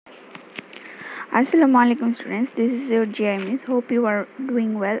Assalamualaikum students, this is your GIMS. Hope you are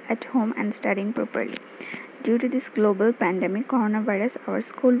doing well at home and studying properly. Due to this global pandemic coronavirus, our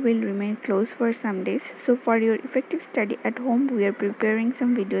school will remain closed for some days. So for your effective study at home, we are preparing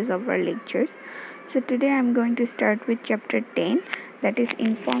some videos of our lectures. So today I am going to start with chapter 10, that is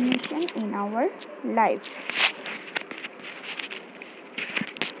information in our life.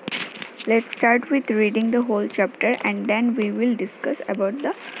 Let's start with reading the whole chapter and then we will discuss about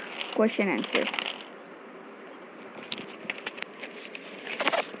the question answers.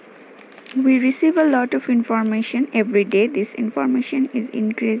 We receive a lot of information every day. This information is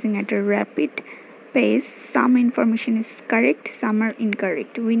increasing at a rapid pace. Some information is correct, some are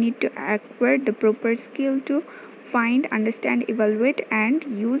incorrect. We need to acquire the proper skill to find, understand, evaluate and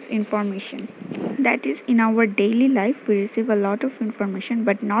use information. That is, in our daily life we receive a lot of information,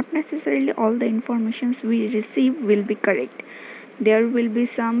 but not necessarily all the informations we receive will be correct. There will be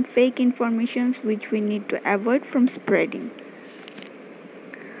some fake informations which we need to avoid from spreading.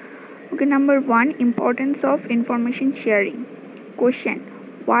 Okay, number 1, importance of information sharing. Question: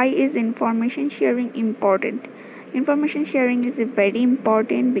 why is information sharing important? Information sharing is very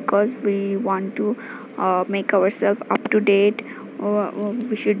important because we want to make ourselves up to date.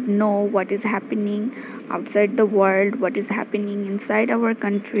 We should know what is happening outside the world, what is happening inside our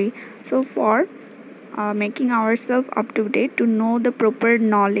country. So for making ourselves up to date, to know the proper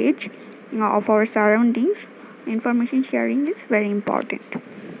knowledge of our surroundings, information sharing is very important.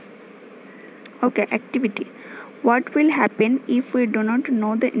 Okay, activity. What will happen if we do not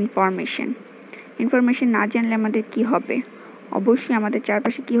know the information? Information না জানলে আমাদের কি হবে? অবশ্যই আমাদের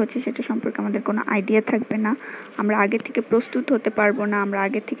চারপাশে কি হচ্ছে সেটা সম্পর্কে আমাদের কোনো আইডিয়া থাকবে না। আমরা আগে থেকে প্রস্তুত হতে পারবো না, আমরা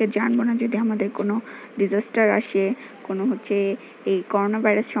আগে থেকে জানবো না যদি আমাদের কোনো ডিজাস্টার আসে, কোনো এই করোনা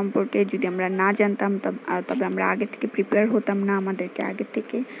ভাইরাস সম্পর্কে যদি আমরা না জানতাম তবে আমরা আগে থেকে প্রিপেয়ার হতাম না। আমাদেরকে আগে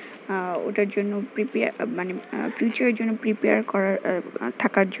থেকে ওটার জন্য ফিউচারের জন্য প্রিপেয়ার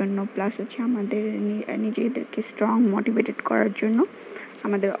থাকার জন্য, প্লাস হচ্ছে আমাদের নিজেদেরকে স্ট্রং মোটিভেটেড করার জন্য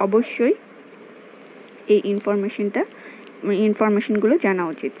আমাদের অবশ্যই এই ইনফরমেশনগুলো জানা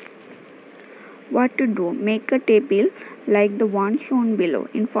উচিত। What to do? Make a table like the one shown below.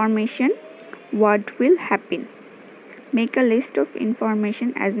 Information, what will happen? Make a list of information,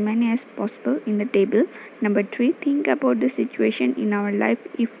 as many as possible, in the table. Number 3, think about the situation in our life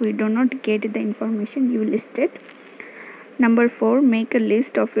if we do not get the information you listed. Number 4, make a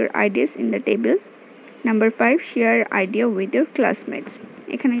list of your ideas in the table. Number 5, share idea with your classmates.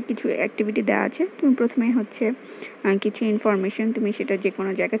 এখানে কিছু activity দেওয়া আছে। তুমি প্রথমে হচ্ছে কিছু information তুমি সেটা যে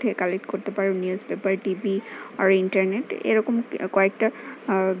কোনো জায়গা থেকে কালেক্ট করতে পারো, নিউজ পেপার, টিভি আর ইন্টারনেট, এরকম কয়েকটা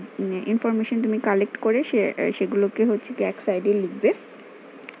ইনফরমেশন তুমি কালেক্ট করে সেগুলোকে হচ্ছে কি এক সাইডে লিখবে।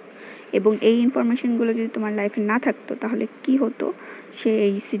 এবং এই ইনফরমেশনগুলো যদি তোমার লাইফে না থাকতো তাহলে কি হতো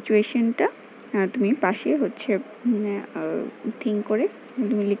সেই সিচুয়েশনটা তুমি পাশে হচ্ছে থিঙ্ক করে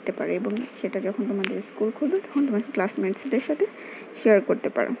তুমি লিখতে পারো এবং সেটা যখন তোমাদের স্কুল খুলবে তখন তোমার ক্লাসমেটসদের সাথে শেয়ার করতে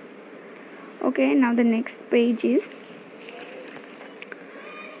পারো। ওকে, নাও the next page is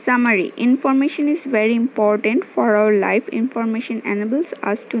summary. Information is very important for our life. Information enables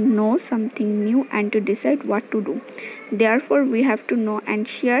us to know something new and to decide what to do. Therefore, we have to know and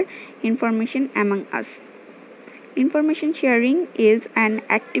share information among us. Information sharing is an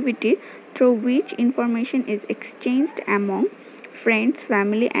activity through which information is exchanged among friends,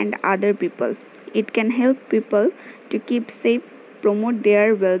 family, and other people. It can help people to keep safe, promote their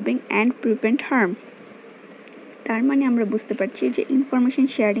well-being, and prevent harm. তার মানে আমরা বুঝতে পারছি যে information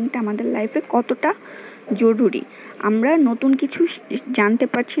শেয়ারিংটা আমাদের লাইফে কতটা জরুরি। আমরা নতুন কিছু জানতে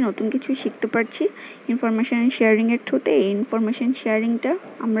পারছি, নতুন কিছু শিখতে পারছি ইনফরমেশন শেয়ারিংয়ের থ্রুতে। এই ইনফরমেশন শেয়ারিংটা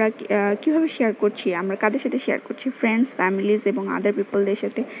আমরা কীভাবে শেয়ার করছি, আমরা কাদের সাথে শেয়ার করছি? ফ্রেন্ডস, ফ্যামিলিজ এবং আদার পিপলদের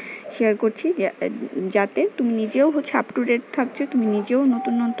সাথে শেয়ার করছি, যাতে তুমি নিজেও হচ্ছে আপ টু ডেট থাকছো, তুমি নিজেও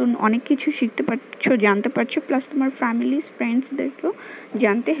নতুন নতুন অনেক কিছু শিখতে পারছো, জানতে পারছো, প্লাস তোমার ফ্যামিলিজ, ফ্রেন্ডসদেরকেও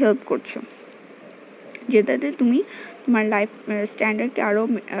জানতে হেল্প করছো, যেটাতে তুমি তোমার লাইফ স্ট্যান্ডার্ডকে আরও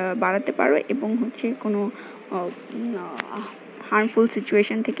বাড়াতে পারো এবং হচ্ছে কোনো হার্মফুল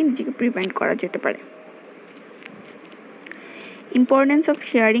সিচুয়েশন থেকে নিজেকে প্রিভেন্ট করা যেতে পারে। Importance of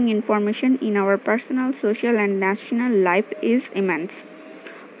sharing information in our personal, social and national life is immense.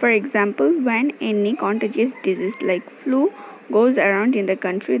 For example, when any contagious disease like flu goes around in the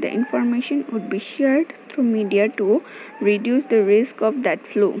country, the information would be shared through media to reduce the risk of that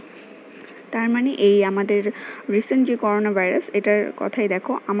flu. তার মানে এই আমাদের recent যে corona virus, এটার কথাই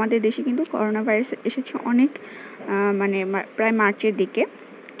দেখো, আমাদের দেশে কিন্তু করোনা ভাইরাস এসেছে অনেক প্রায় মার্চের দিকে,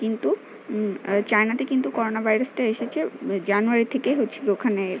 কিন্তু চায়নাতে কিন্তু করোনা ভাইরাসটা এসেছে জানুয়ারি থেকে হচ্ছে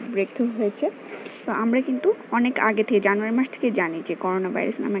ওখানে ব্রেকথ্রু হয়েছে। তো আমরা কিন্তু অনেক আগে থেকে জানুয়ারি মাস থেকে জানি যে করোনা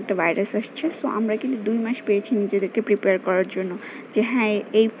ভাইরাস নামে একটা ভাইরাস আসছে। সো আমরা কিন্তু 2 মাস পেয়েছি নিজেদেরকে প্রিপেয়ার করার জন্য যে হ্যাঁ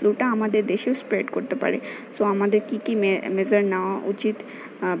এই ফ্লুটা আমাদের দেশেও স্প্রেড করতে পারে। সো আমাদের কী মেজার নেওয়া উচিত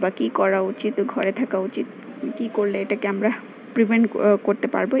বা কী করা উচিত, ঘরে থাকা উচিত, কী করলে এটাকে আমরা প্রিভেন্ট করতে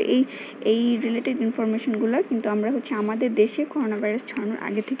পারবো, এই রিলেটেড ইনফরমেশনগুলো কিন্তু আমরা হচ্ছে আমাদের দেশে করোনা ভাইরাস ছড়ানোর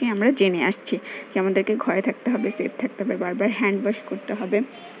আগে থেকে আমরা জেনে আসছি যে আমাদেরকে ঘরে থাকতে হবে, সেফ থাকতে হবে, বারবার হ্যান্ড ওয়াশ করতে হবে,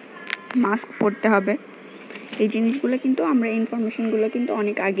 মাস্ক পরতে হবে। এই জিনিসগুলো কিন্তু আমরা ইনফরমেশনগুলো কিন্তু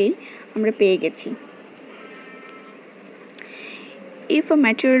অনেক আগেই আমরা পেয়ে গেছি। If a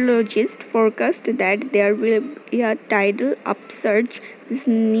meteorologist forecast that there will be a tidal upsurge, this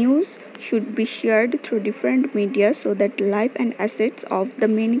news should be shared through different media so that life and assets of the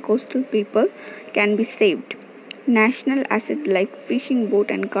many coastal people can be saved. National assets like fishing boat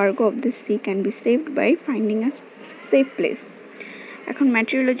and cargo of the sea can be saved by finding a safe place. এখন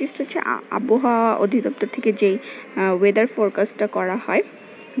মেটিওরোলজিস্ট হচ্ছে আবহাওয়া অধিদপ্তর থেকে যেই weather ফোরকাস্টটা করা হয়,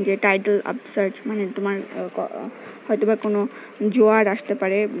 যে tidal আপসার্জ মানে তোমার হয়তো বা কোনো জোয়ার আসতে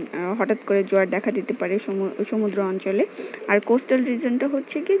পারে, হঠাৎ করে জোয়ার দেখা দিতে পারে সমুদ্র অঞ্চলে। আর কোস্টাল রিজনটা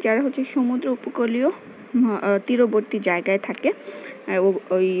হচ্ছে কি যারা হচ্ছে সমুদ্র উপকূলীয় তীরবর্তী জায়গায় থাকে,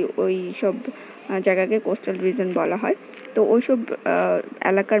 ওই সব জায়গাকে কোস্টাল রিজন বলা হয়। তো ওইসব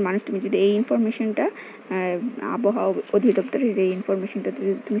এলাকার মানুষ, তুমি যদি এই ইনফরমেশনটা আবহাওয়া অধিদপ্তরের এই ইনফরমেশনটা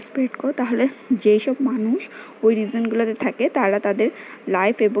যদি তুমি স্প্রেড করো, তাহলে যেই সব মানুষ ওই রিজনগুলোতে থাকে তারা তাদের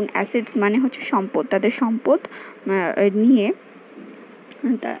লাইফ এবং অ্যাসেটস মানে হচ্ছে সম্পদ, তাদের সম্পদ নিয়ে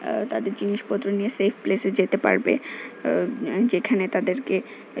তাদের জিনিসপত্র নিয়ে সেফ প্লেসে যেতে পারবে, যেখানে তাদেরকে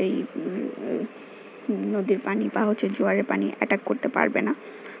এই নদীর পানি বা হচ্ছে জোয়ারের পানি অ্যাটাক করতে পারবে না।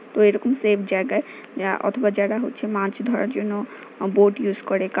 তো এরকম সেফ জায়গায়, অথবা যারা হচ্ছে মাছ ধরার জন্য বোট ইউজ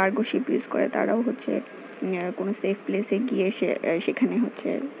করে, কার্গো শিপ ইউজ করে, তারাও হচ্ছে কোনো সেফ প্লেসে গিয়ে সেখানে হচ্ছে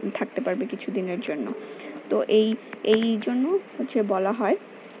থাকতে পারবে কিছু দিনের জন্য। তো এই জন্য হচ্ছে বলা হয়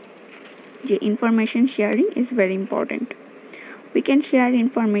যে information sharing is very important. We can share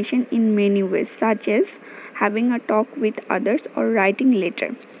information in many ways, such as having a talk with others or writing letter.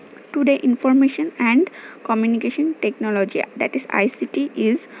 Today, information and communication technology, that is ICT,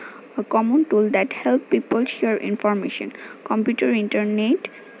 is a common tool that help people share information. Computer, internet,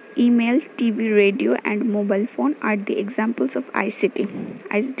 email, TV, radio, and mobile phone are the examples of ICT.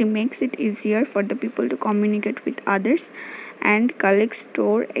 ICT makes it easier for the people to communicate with others and collect,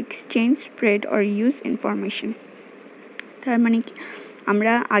 store, exchange, spread, or use information. তার মানে কি,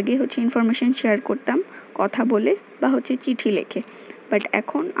 আমরা আগে হচ্ছে information share করতাম কথা বলে বা হচ্ছে চিঠি লিখে, বাট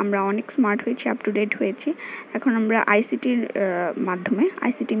এখন আমরা অনেক স্মার্ট হয়েছি, আপ টু ডেট হয়েছি। এখন আমরা আইসিটির মাধ্যমে,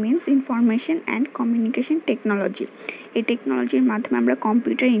 ICT means information and communication technology, এই টেকনোলজির মাধ্যমে আমরা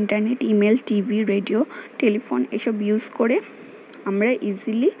computer, internet, email, TV, radio, telephone এসব ইউজ করে আমরা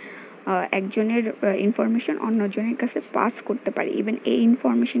ইজিলি একজনের ইনফরমেশন অন্যজনের কাছে পাস করতে পারি। ইভেন এই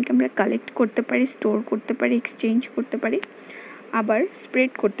ইনফরমেশনকে আমরা কালেক্ট করতে পারি, স্টোর করতে পারি, এক্সচেঞ্জ করতে পারি, আবার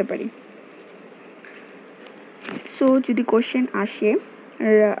স্প্রেড করতে পারি। সো যদি কোশ্চেন আসে,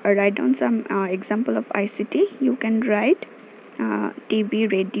 write down some example of ICT, you can write TV,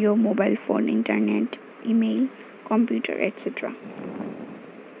 radio, mobile phone, internet, email, computer, etcetera.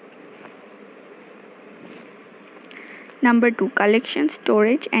 Number 2, collection,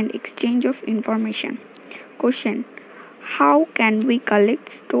 storage and exchange of information. Question: how can we collect,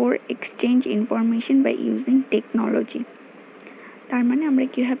 store, exchange information by using technology? তার মানে আমরা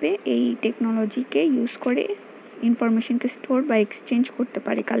কিভাবে এই টেকনোলজিকে use করে ইনফরমেশনকে store বা exchange করতে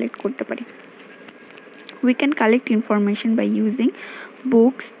পারি, collect করতে পারি। We can collect information by using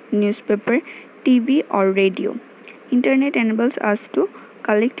books, newspaper, TV or radio. Internet enables us to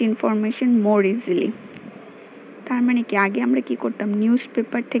collect information more easily. তার মানে কি, আগে আমরা কি করতাম, নিউজ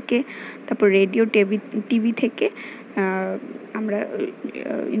পেপার থেকে, তারপর রেডিও, টিভি থেকে আমরা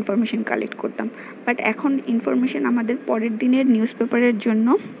ইনফরমেশন কালেক্ট করতাম। বাট এখন ইনফরমেশন আমাদের পরের দিনের নিউজ পেপারের জন্য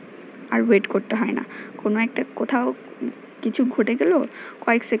আর ওয়েট করতে হয় না। কোনো একটা কোথাও কিছু ঘটে গেল,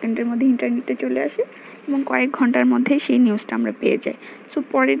 কয়েক সেকেন্ডের মধ্যে ইন্টারনেটে চলে আসে এবং কয়েক ঘন্টার মধ্যেই সেই নিউজটা আমরা পেয়ে যাই। সো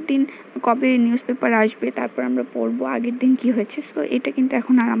পরের দিন কবে নিউজ পেপার আসবে, তারপর আমরা পড়বো আগের দিন কি হয়েছে। সো এটা কিন্তু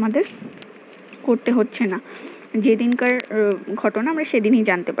এখন আর আমাদের করতে হচ্ছে না। যেদিনকার ঘটনা আমরা সেদিনই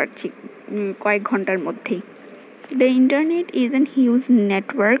জানতে পারছি কয়েক ঘন্টার মধ্যেই। The internet is a huge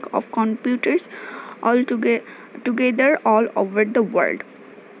network of computers together all over the world.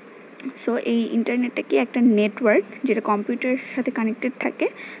 So এই ইন্টারনেটটা কি একটা নেটওয়ার্ক, যেটা কম্পিউটারের সাথে কানেক্টেড থাকে,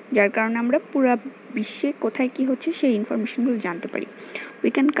 যার কারণে আমরা পুরো বিশ্বে কোথায় কি হচ্ছে সেই ইনফরমেশনগুলো জানতে পারি। We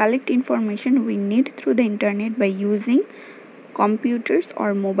can collect information we need through the internet by using computers or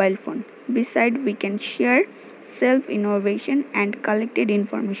mobile phone. Besides, we can share self-innovation and collected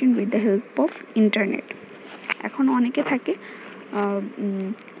information with the help of internet. এখন অনেকে থাকে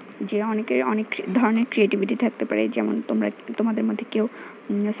যে অনেকের অনেক ধরনের ক্রিয়েটিভিটি থাকতে পারে, যেমন তোমাদের মধ্যে কেউ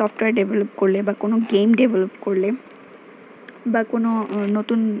সফটওয়্যার ডেভেলপ করলে বা কোনো গেম ডেভেলপ করলে বা কোনো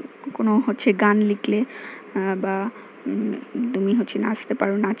নতুন কোনো গান লিখলে বা তুমি নাচতে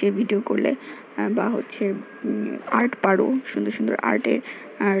পারো, নাচের ভিডিও করলে বা আর্ট পারো, সুন্দর সুন্দর আর্টের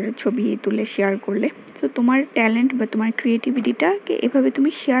আর ছবি তুলে শেয়ার করলে। তো তোমার ট্যালেন্ট বা তোমার ক্রিয়েটিভিটিটাকে এভাবে তুমি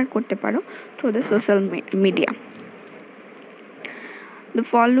শেয়ার করতে পারো through the social media. The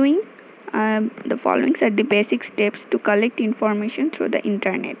following are the basic steps to collect information through the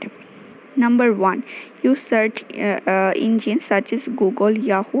internet. Number 1, use search engines such as Google,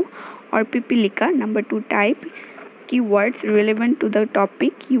 Yahoo or Pipilika. Number 2, type keywords relevant to the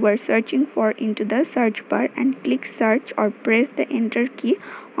topic you are searching for into the search bar and click search or press the enter key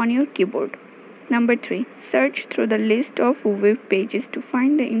on your keyboard. Number 3, search through the list of web pages to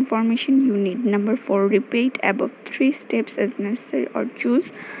find the information you need. Number 4, repeat above 3 steps as necessary or choose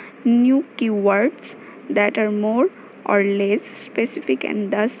new keywords that are more or less specific and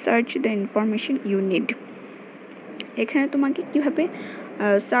thus search the information you need. এখানে তোমাকে কিভাবে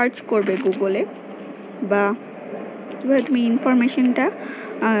search করবে গুগলে বা কিভাবে তুমি ইনফরমেশনটা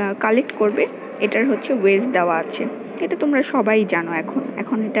collect করবে এটার ওয়েজ দেওয়া আছে। এটা তোমরা সবাই জানো।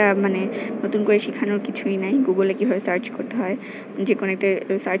 এখন এটা নতুন করে শেখানোর কিছুই নাই। গুগলে কীভাবে সার্চ করতে হয়, যে কোনো একটা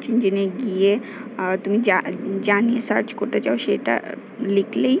সার্চ ইঞ্জিনে গিয়ে তুমি যা নিয়ে সার্চ করতে চাও সেটা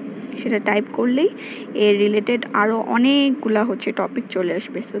লিখলেই, সেটা টাইপ করলেই এর রিলেটেড আরও অনেকগুলা টপিক চলে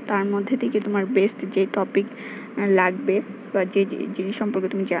আসবে। সো তার মধ্যে থেকে তোমার বেস্ট যে টপিক লাগবে বা যে জিনিস সম্পর্কে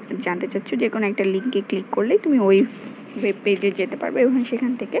তুমি জানতে চাচ্ছ, যে কোনো একটা লিঙ্কে ক্লিক করলেই তুমি ওই ওয়েব পেজে যেতে পারবে এবং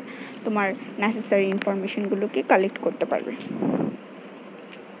সেখান থেকে তোমার নেসেসারি ইনফরমেশনগুলোকে কালেক্ট করতে পারবে।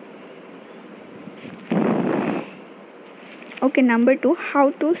 Okay, number 2, how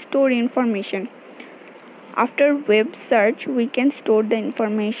to store information. After web search, we can store the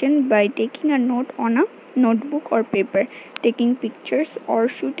information by taking a note on a notebook or paper, taking pictures or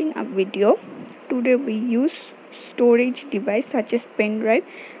shooting a video. Today we use storage device such as pen drive,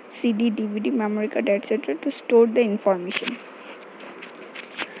 CD, DVD, memory card, etc. to store the information.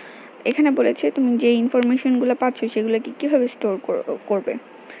 এখানে বলেছে তুমি যে ইনফরমেশনগুলো পাচ্ছ সেগুলোকে কীভাবে store করবে।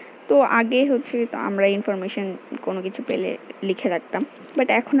 তো আগে তো আমরা ইনফরমেশন কোনো কিছু পেলে লিখে রাখতাম, বাট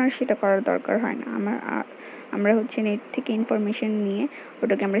এখন আর সেটা করার দরকার হয় না। আমরা নেট থেকে ইনফরমেশন নিয়ে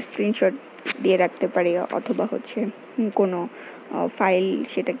ওটাকে আমরা স্ক্রিনশট দিয়ে রাখতে পারি, অথবা কোনো ফাইল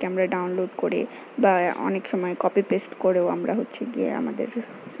সেটাকে আমরা ডাউনলোড করে বা অনেক সময় কপি পেস্ট করেও আমরা গিয়ে আমাদের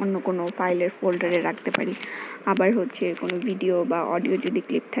অন্য কোনো ফাইলের ফোল্ডারে রাখতে পারি। আবার কোনো ভিডিও বা অডিও যদি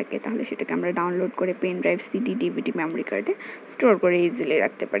ক্লিপ থাকে তাহলে সেটাকে আমরা ডাউনলোড করে pen drive, CD, DVD, memory কার্ডে স্টোর করে ইজিলি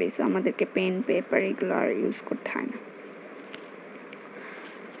রাখতে পারি। সো আমাদেরকে পেন, পেপার এগুলো আর ইউজ করতে হয় না।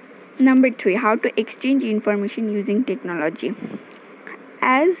 Number 3, how to exchange information using technology.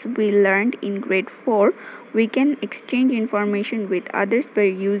 As we learned in grade 4, we can exchange information with others by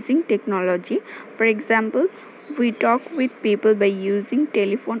using technology. For example, we talk with people by using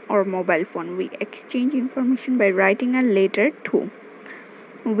telephone or mobile phone. We exchange information by writing a letter too.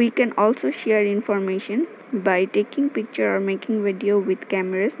 We can also share information by taking picture or making video with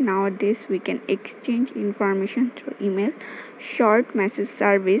cameras. Nowadays, we can exchange information through email, short message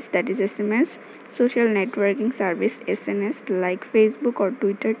service, that is SMS, social networking service, SNS, like Facebook or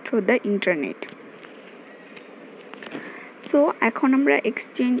Twitter, through the internet. So এখন আমরা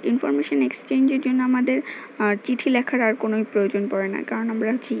information এক্সচেঞ্জের জন্য আমাদের চিঠি লেখার আর কোনো প্রয়োজন পড়ে না, কারণ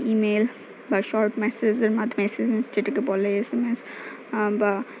আমরা ইমেল বা শর্ট মেসেজের মাধ্যমে, SMS যেটাকে বলে SMS,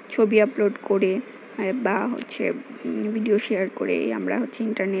 বা ছবি আপলোড করে বা ভিডিও শেয়ার করে আমরা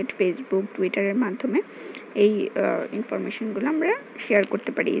ইন্টারনেট, ফেসবুক, টুইটারের মাধ্যমে এই ইনফরমেশনগুলো আমরা শেয়ার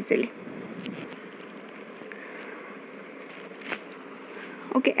করতে পারি easily.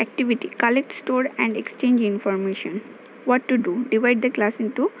 Okay, activity: collect, store and exchange information. What to do? Divide the class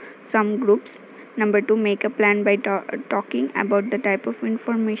into some groups. Number 2, make a plan by talking about the type of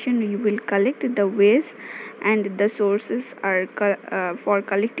information you will collect, the ways and the sources are for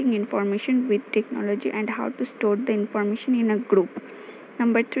collecting information with technology, and how to store the information in a group.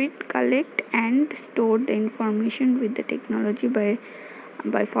 Number 3, collect and store the information with the technology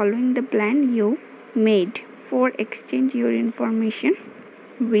by following the plan you made. 4, exchange your information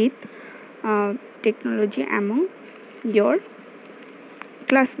with technology among your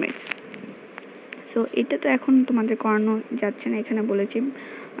classmates. So এটা তো এখন তোমাদের করানো যাচ্ছে না। এখানে বলেছে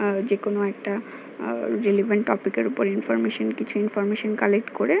যে কোনো একটা রিলেভেন্ট টপিকের উপর কিছু ইনফরমেশন কালেক্ট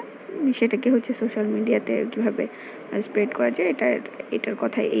করে সেটাকে হচ্ছে সোশ্যাল মিডিয়াতে কীভাবে স্প্রেড করা যায় এটার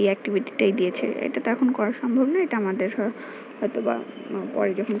কথা এই অ্যাক্টিভিটিটাই দিয়েছে। এটা তো এখন করা সম্ভব না, এটা আমাদের হয়তো বা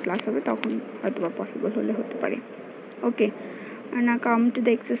পরে যখন ক্লাস হবে তখন হয়তো বা পসিবল হলে হতে পারে। ওকে, now come to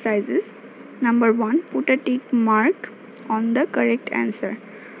the exercises. Number 1, put a tick mark on the correct answer.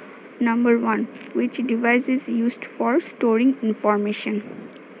 Number 1, which device is used for storing information?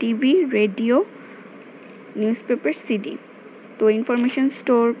 TV, radio, newspaper, CD. তো ইনফরমেশন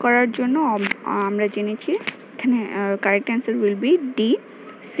স্টোর করার জন্য আমরা জেনেছি এখানে correct answer will be D,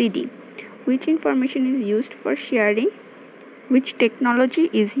 CD. Which information is used for sharing? Which technology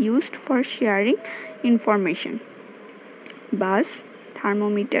is used for sharing information? Bus,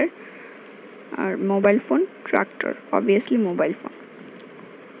 thermometer, or mobile phone, tractor. Obviously mobile phone.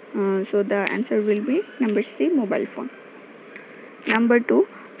 So the answer will be number C, mobile phone. Number 2,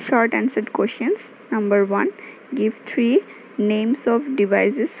 short answered questions. Number 1, give 3 names of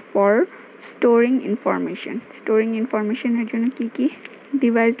devices for storing information. Storing information এর জন্য কি কি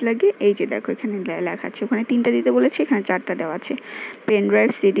device লাগে? এই যে দেখো এখানে লেখা আছে, ওখানে 3টা দিতে বলেছে, এখানে 4টা দেওয়া আছে। Pen drive,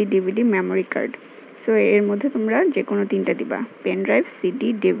 CD, DVD, memory card. So এর মধ্যে তোমরা যে কোনো 3টা দিবা, pen drive, CD,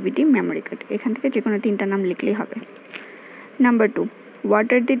 DVD, memory card. এখান থেকে যে কোনো 3টা নাম লিখলেই হবে। Number 2, what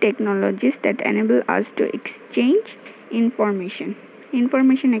are the technologies that enable us to exchange information?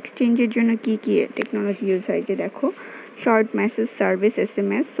 Information এক্সচেঞ্জের জন্য কি কি টেকনোলজি ইউজ হয়? যে দেখো, short message service,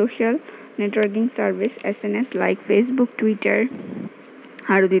 SMS, social networking service, SNS like Facebook, Twitter,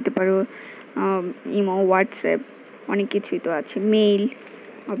 আরও দিতে পারো ইমো, হোয়াটসঅ্যাপ, অনেক কিছুই তো আছে, mail,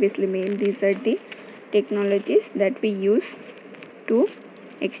 obviously mail. These are the technologies that we use to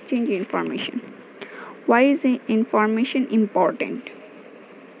exchange information. Why is information important?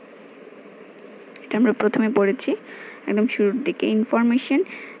 এটা আমরা প্রথমে পড়েছি একদম শুরুর দিকে। Information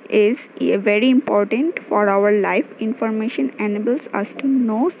is very important for our life. Information enables us to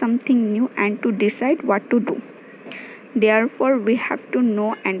know something new and to decide what to do. Therefore, we have to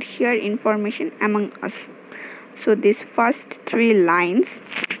know and share information among us. So these first 3 lines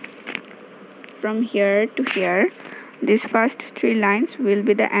from here to here, these first 3 lines will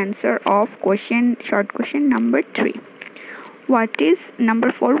be the answer of short question number 3. Number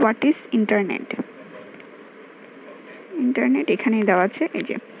 4, what is internet? Internet এখানেই দেওয়া আছে, এই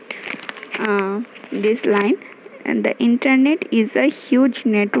যে this line, and the internet is a huge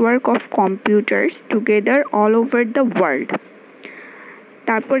network of computers together all over the world.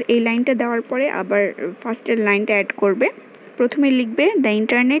 তারপর এই লাইনটা দেওয়ার পরে আবার ফার্স্টের লাইনটা অ্যাড করবে। প্রথমে লিখবে the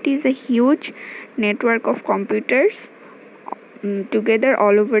internet is a huge network of computers together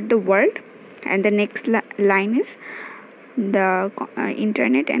all over the world, and the next line is the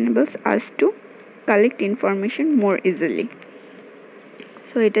internet enables us to collect information more easily.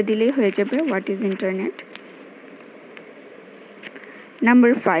 So এটা দিলেই হয়ে যাবে what is internet.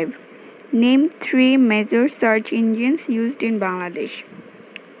 Number 5, name 3 major search engines used in Bangladesh.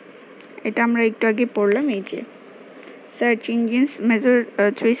 এটা আমরা একটু আগে পড়লাম, এই যে search engines, major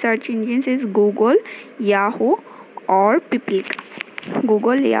 3 search engines is Google, Yahoo or Pipilika.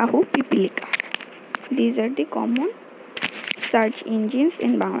 Google, Yahoo, Pipilika. These are the common search engines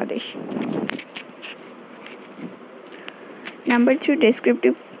in Bangladesh. Number 2,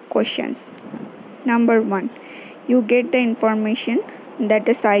 descriptive questions. Number 1, you get the information that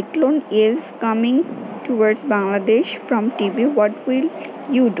a cyclone is coming towards Bangladesh from TV. What will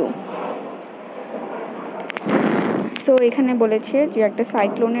you do? So এখানে বলেছে যে একটা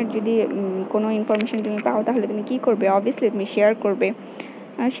সাইক্লোনের যদি কোনো information তুমি পাও তাহলে তুমি কি করবে? অবভিয়াসলি তুমি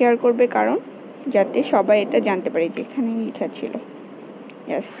শেয়ার করবে কারণ যাতে সবাই এটা জানতে পারে, যে এখানে লেখা ছিল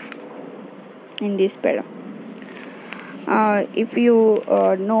yes in this para. If you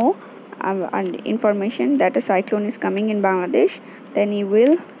know information that a cyclone is coming in Bangladesh, then you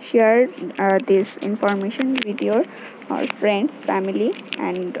will share this information with your friends, family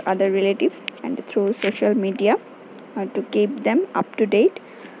and other relatives, and through social media to keep them up to date,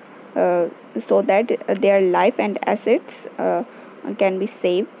 so that their life and assets can be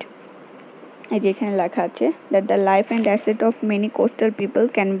saved. যেখানে লেখা আছে that the life and asset of many coastal people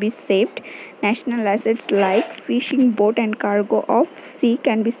can be saved. National assets like fishing boat and cargo of sea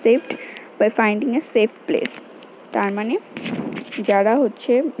can be saved by finding a safe place. তার মানে যারা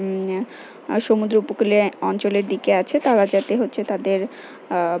হচ্ছে সমুদ্র উপকূলীয় অঞ্চলের দিকে আছে তারা যাতে হচ্ছে তাদের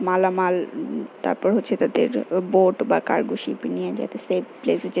মালামাল, তারপর হচ্ছে তাদের বোট বা কার্গো শিপ নিয়ে যাতে সেফ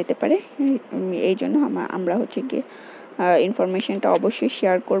প্লেসে যেতে পারে, এই জন্য আমরা হচ্ছে গিয়ে ইনফরমেশনটা অবশ্যই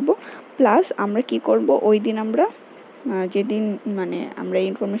শেয়ার করব। প্লাস আমরা কি করব, ওই দিন আমরা যেদিন মানে আমরা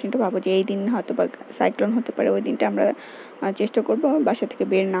ইনফরমেশনটা পাবো যে এই দিন হয়তো বা সাইক্লোন হতে পারে, ওই দিনটা আমরা চেষ্টা করব বাসা থেকে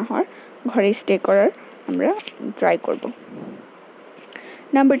বের না হওয়ার, ঘরে স্টে করার আমরা ট্রাই করব।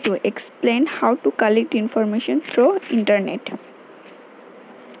 Number 2, explain how to collect information through internet.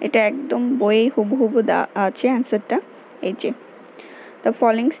 এটা একদম বইয়ে হুবহু আছে অ্যান্সারটা। এই যে the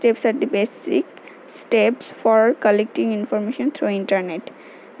following steps R the basic steps for collecting information through internet.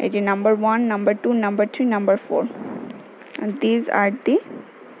 এই যে number 1, number 2, number 3, number 4, and these are the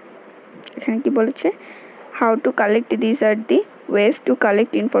এখানে কি বলেছে, how to collect, these are the ways to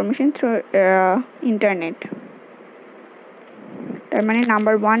collect information through internet। তার মানে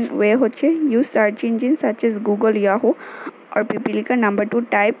number 1 way হচ্ছে use search engine such as Google, Yahoo or পিপিলিকা। Number 2,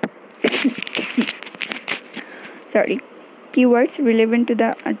 type keywords relevant to the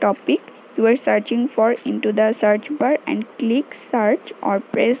topic you are searching for into the search bar and click search or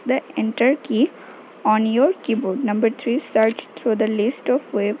press the enter key on your keyboard. Number 3, search through the list of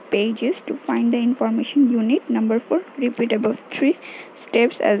web pages to find the information you need. Number 4, repeat above 3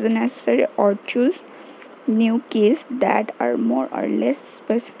 steps as necessary or choose new keys that are more or less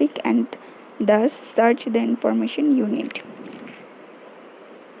specific and thus search the information you need.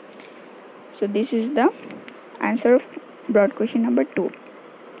 So this is the answer of broad question number 2.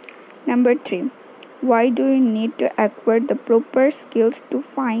 Number 3, why do you need to acquire the proper skills to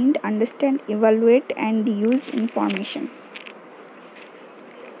find, understand, evaluate and use information?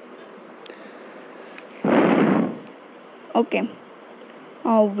 Okay,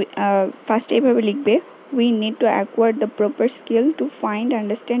 first এভাবে লিখবে, we need to acquire the proper skill to find,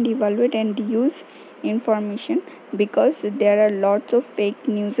 understand, evaluate and use information because there are lots of fake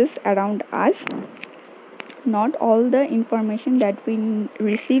news around us. Not all the information that we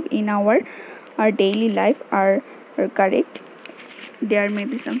receive in our daily life are correct. There may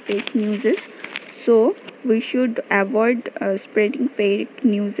be some fake news, so we should avoid spreading fake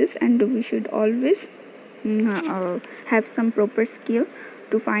news and we should always have some proper skill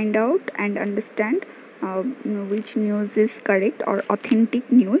to find out and understand which news is correct or authentic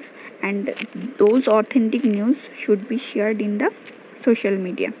news, and those authentic news should be shared in the social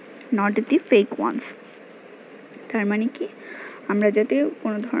media, not the fake ones. তার মানে কি, আমরা যাতে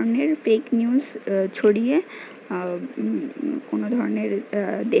কোনো ধরনের fake news ছড়িয়ে কোনো ধরনের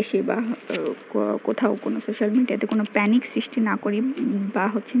দেশে বা কোথাও কোনো সোশ্যাল মিডিয়াতে কোনো প্যানিক সৃষ্টি না করি, বা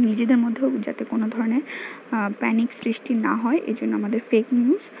হচ্ছে নিজেদের মধ্যেও যাতে কোনো ধরনের প্যানিক সৃষ্টি না হয়, এই জন্য আমাদের ফেক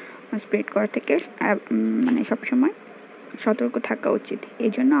নিউজ স্প্রেড করা থেকে মানে সবসময় সতর্ক থাকা উচিত।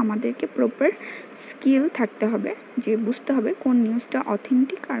 এই জন্য আমাদেরকে প্রপার স্কিল থাকতে হবে, যে বুঝতে হবে কোন নিউজটা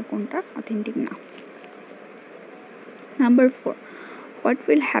অথেন্টিক আর কোনটা অথেন্টিক না। Number 4, what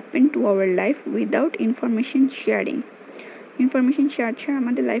will happen to our life without information sharing? Information share ছাড়া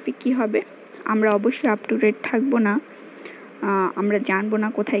আমাদের লাইফে কী হবে? আমরা অবশ্যই আপ টু ডেট থাকবো না, আমরা জানবো না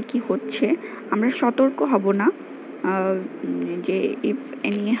কোথায় কি হচ্ছে, আমরা সতর্ক হব না যে if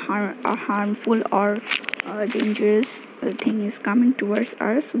any harmful or dangerous thing is coming towards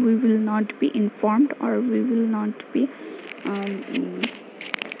us, we will not be informed or we will not be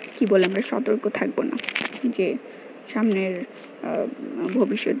কি বলে, আমরা সতর্ক থাকবো না যে সামনের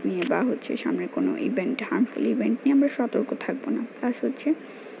ভবিষ্যৎ নিয়ে বা হচ্ছে সামনের কোনো ইভেন্ট, হার্মফুল ইভেন্ট নিয়ে আমরা সতর্ক থাকবো না। প্লাস হচ্ছে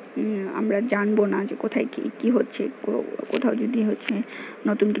আমরা জানবো না যে কোথায় কি হচ্ছে, কোথাও যদি হচ্ছে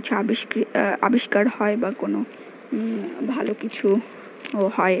নতুন কিছু আবিষ্কার হয় বা কোনো ভালো কিছু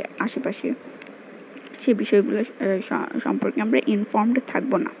হয় আশেপাশে, সে বিষয়গুলো সম্পর্কে আমরা ইনফর্মড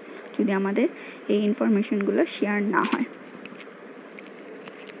থাকবো না যদি আমাদের এই ইনফরমেশনগুলো শেয়ার না হয়।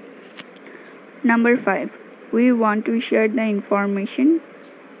 Number 5, we want to share the information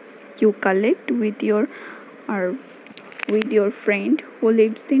you collect with your friend who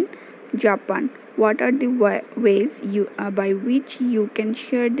lives in Japan. What are the ways by which you can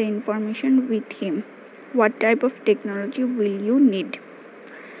share the information with him? What type of technology will you need?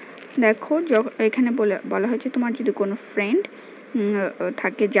 দেখো, এখানে বলা হয়েছে তোমার যদি কোনো friend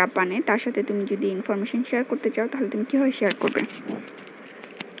থাকে জাপানে, তার সাথে তুমি যদি ইনফরমেশন শেয়ার করতে চাও তাহলে তুমি কীভাবে শেয়ার করবে?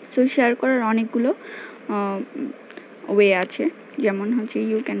 সো শেয়ার করার অনেকগুলো ওয়ে আছে, যেমন হচ্ছে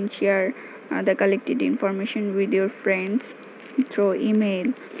you can share the collected information with your friends through email,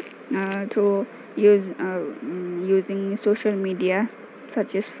 through using social media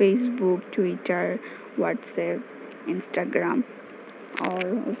such as Facebook, Twitter, WhatsApp, Instagram, or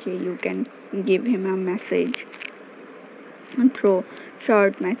you can give him a message through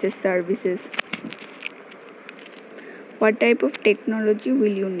short message services. What type of technology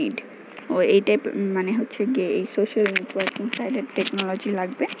will you need? এই type মানে হচ্ছে গিয়ে এই social networking সাইটের technology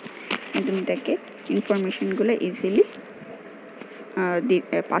লাগবে, তুমি তাকে ইনফরমেশনগুলো ইজিলি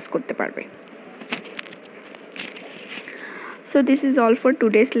পাস করতে পারবে। So this is all for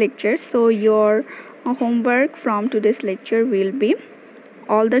today's lecture. So your homework from today's lecture will be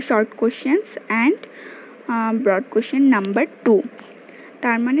all the short questions and broad question number 2.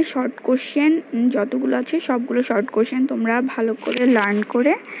 তার মানে শর্ট কোশ্চেন যতগুলো আছে সবগুলো শর্ট কোশ্চেন তোমরা ভালো করে লার্ন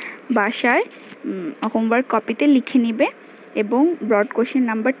করে বাসায় হোমওয়ার্ক কপিতে লিখে নিবে এবং ব্রড কোশ্চেন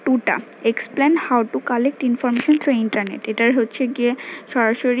নাম্বার 2টা explain how to collect information through internet, এটার হচ্ছে গিয়ে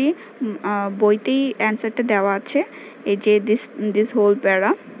সরাসরি বইতেই অ্যান্সারটা দেওয়া আছে। এই যে দিস হোল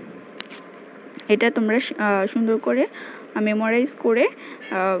প্যারা, এটা তোমরা সুন্দর করে মেমোরাইজ করে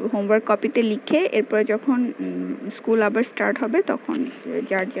হোমওয়ার্ক কপিতে লিখে এরপরে যখন স্কুল আবার স্টার্ট হবে তখন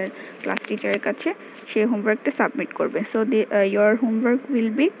যার যার ক্লাস টিচারের কাছে সেই হোমওয়ার্কটা সাবমিট করবে। So your homework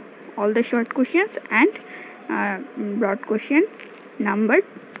will be all the short questions and broad question number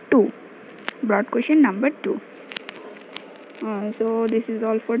 2. So this is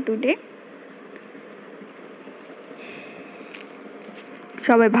all for today.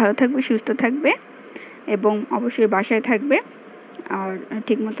 সবাই ভালো থাকবে, সুস্থ থাকবে এবং অবশ্যই বাসায় থাকবে আর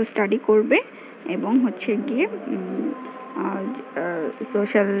ঠিকমতো স্টাডি করবে এবং হচ্ছে গিয়ে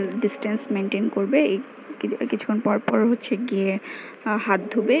সোশ্যাল ডিস্টেন্স মেনটেন করবে। এই কিছুক্ষণ পর পর হচ্ছে গিয়ে হাত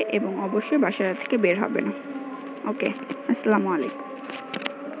ধুবে এবং অবশ্যই বাসা থেকে বের হবে না। ওকে, আসসালামু আলাইকুম।